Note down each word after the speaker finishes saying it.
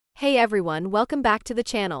Hey everyone, welcome back to the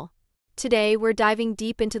channel. Today we're diving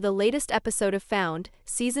deep into the latest episode of Found,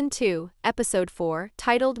 Season 2, Episode 4,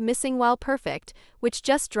 titled Missing While Perfect, which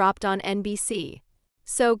just dropped on NBC.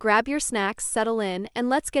 So grab your snacks, settle in, and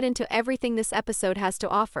let's get into everything this episode has to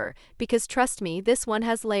offer, because trust me, this one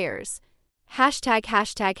has layers.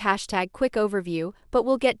 #####, quick overview, but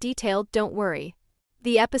we'll get detailed, don't worry.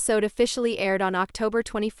 The episode officially aired on October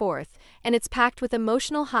 24th, and it's packed with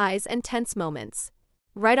emotional highs and tense moments.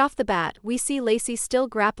 Right off the bat, we see Lacey still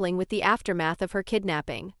grappling with the aftermath of her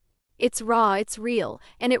kidnapping. It's raw, it's real,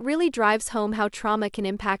 and it really drives home how trauma can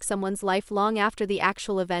impact someone's life long after the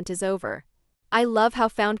actual event is over. I love how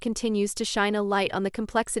Found continues to shine a light on the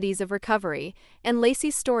complexities of recovery, and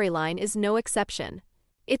Lacey's storyline is no exception.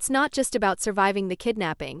 It's not just about surviving the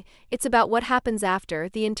kidnapping, it's about what happens after,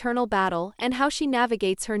 the internal battle, and how she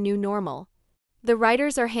navigates her new normal. The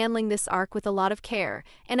writers are handling this arc with a lot of care,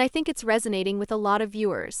 and I think it's resonating with a lot of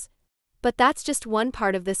viewers. But that's just one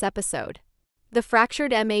part of this episode. The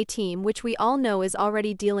fractured MA team, which we all know is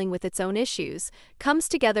already dealing with its own issues, comes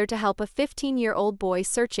together to help a 15-year-old boy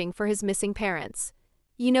searching for his missing parents.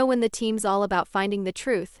 You know, when the team's all about finding the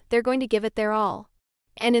truth, they're going to give it their all.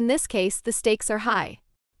 And in this case, the stakes are high.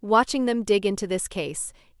 Watching them dig into this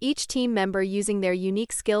case, each team member using their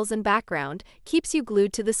unique skills and background, keeps you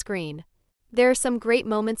glued to the screen. There are some great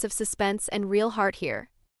moments of suspense and real heart here.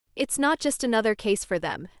 It's not just another case for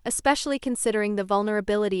them, especially considering the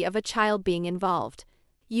vulnerability of a child being involved.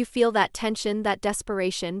 You feel that tension, that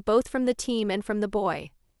desperation, both from the team and from the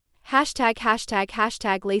boy.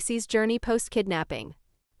 #### Lacey's journey post-kidnapping.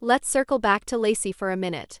 Let's circle back to Lacey for a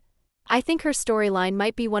minute. I think her storyline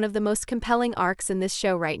might be one of the most compelling arcs in this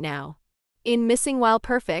show right now. In Missing While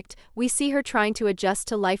Perfect, we see her trying to adjust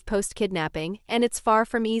to life post-kidnapping, and it's far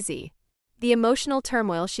from easy. The emotional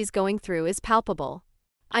turmoil she's going through is palpable.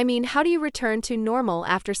 I mean, how do you return to normal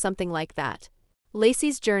after something like that?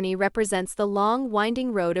 Lacey's journey represents the long,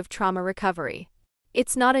 winding road of trauma recovery.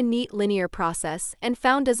 It's not a neat, linear process, and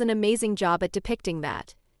Found does an amazing job at depicting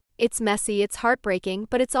that. It's messy, it's heartbreaking,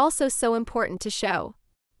 but it's also so important to show.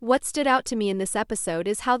 What stood out to me in this episode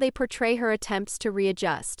is how they portray her attempts to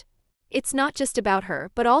readjust. It's not just about her,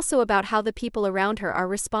 but also about how the people around her are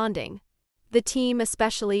responding. The team,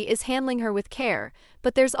 especially, is handling her with care,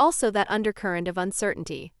 but there's also that undercurrent of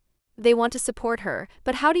uncertainty. They want to support her,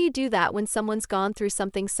 but how do you do that when someone's gone through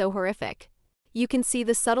something so horrific? You can see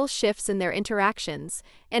the subtle shifts in their interactions,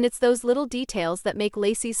 and it's those little details that make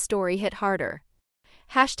Lacey's story hit harder.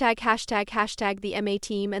 #### The MA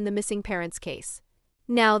team and the missing parents case.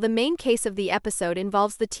 Now, the main case of the episode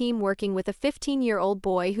involves the team working with a 15-year-old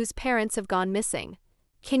boy whose parents have gone missing.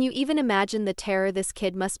 Can you even imagine the terror this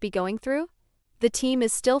kid must be going through? The team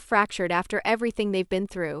is still fractured after everything they've been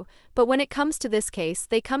through, but when it comes to this case,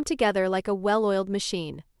 they come together like a well-oiled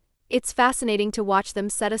machine. It's fascinating to watch them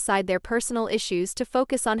set aside their personal issues to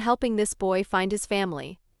focus on helping this boy find his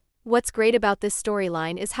family. What's great about this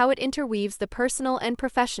storyline is how it interweaves the personal and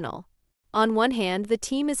professional. On one hand, the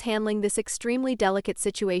team is handling this extremely delicate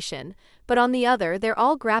situation, but on the other, they're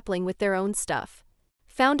all grappling with their own stuff.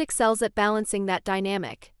 Found excels at balancing that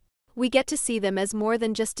dynamic. We get to see them as more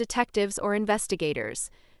than just detectives or investigators.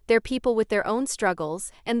 They're people with their own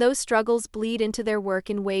struggles, and those struggles bleed into their work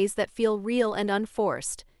in ways that feel real and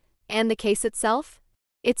unforced. And the case itself?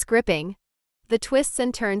 It's gripping. The twists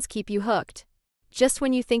and turns keep you hooked. Just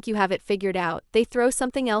when you think you have it figured out, they throw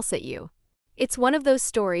something else at you. It's one of those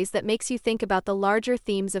stories that makes you think about the larger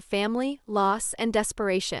themes of family, loss, and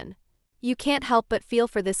desperation. You can't help but feel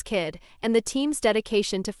for this kid, and the team's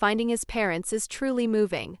dedication to finding his parents is truly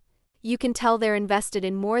moving. You can tell they're invested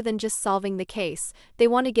in more than just solving the case, they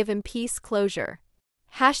want to give him peace, closure.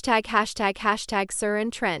 #### Sir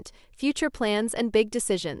and Trent, future plans and big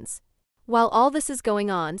decisions. While all this is going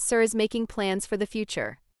on, Sir is making plans for the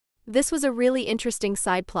future. This was a really interesting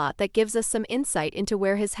side plot that gives us some insight into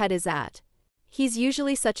where his head is at. He's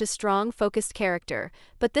usually such a strong, focused character,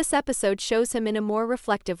 but this episode shows him in a more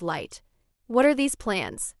reflective light. What are these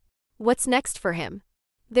plans? What's next for him?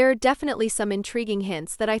 There are definitely some intriguing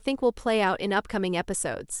hints that I think will play out in upcoming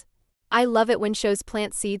episodes. I love it when shows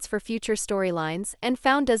plant seeds for future storylines, and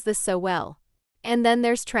Found does this so well. And then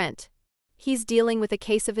there's Trent. He's dealing with a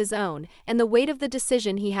case of his own, and the weight of the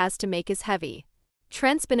decision he has to make is heavy.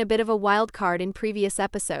 Trent's been a bit of a wild card in previous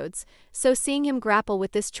episodes, so seeing him grapple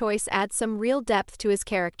with this choice adds some real depth to his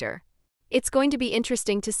character. It's going to be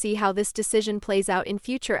interesting to see how this decision plays out in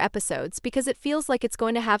future episodes because it feels like it's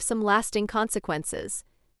going to have some lasting consequences.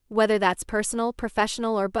 Whether that's personal,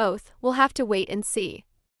 professional, or both, we'll have to wait and see.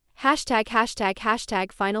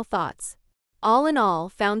 #### Final thoughts. All in all,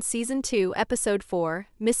 found Season 2, Episode 4,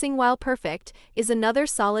 Missing While Perfect, is another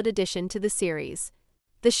solid addition to the series.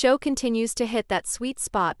 The show continues to hit that sweet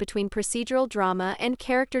spot between procedural drama and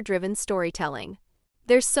character-driven storytelling.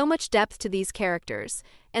 There's so much depth to these characters,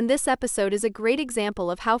 and this episode is a great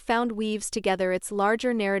example of how Found weaves together its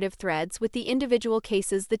larger narrative threads with the individual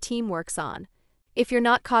cases the team works on. If you're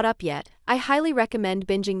not caught up yet, I highly recommend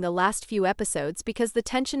binging the last few episodes because the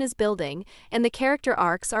tension is building and the character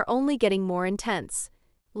arcs are only getting more intense.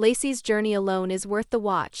 Lacey's journey alone is worth the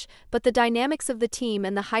watch, but the dynamics of the team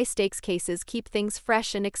and the high-stakes cases keep things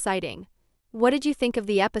fresh and exciting. What did you think of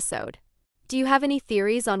the episode? Do you have any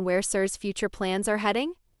theories on where Sir's future plans are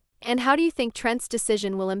heading? And how do you think Trent's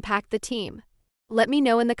decision will impact the team? Let me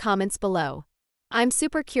know in the comments below. I'm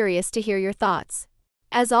super curious to hear your thoughts.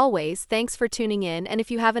 As always, thanks for tuning in, and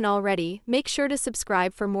if you haven't already, make sure to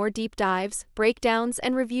subscribe for more deep dives, breakdowns,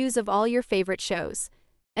 and reviews of all your favorite shows.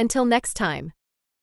 Until next time.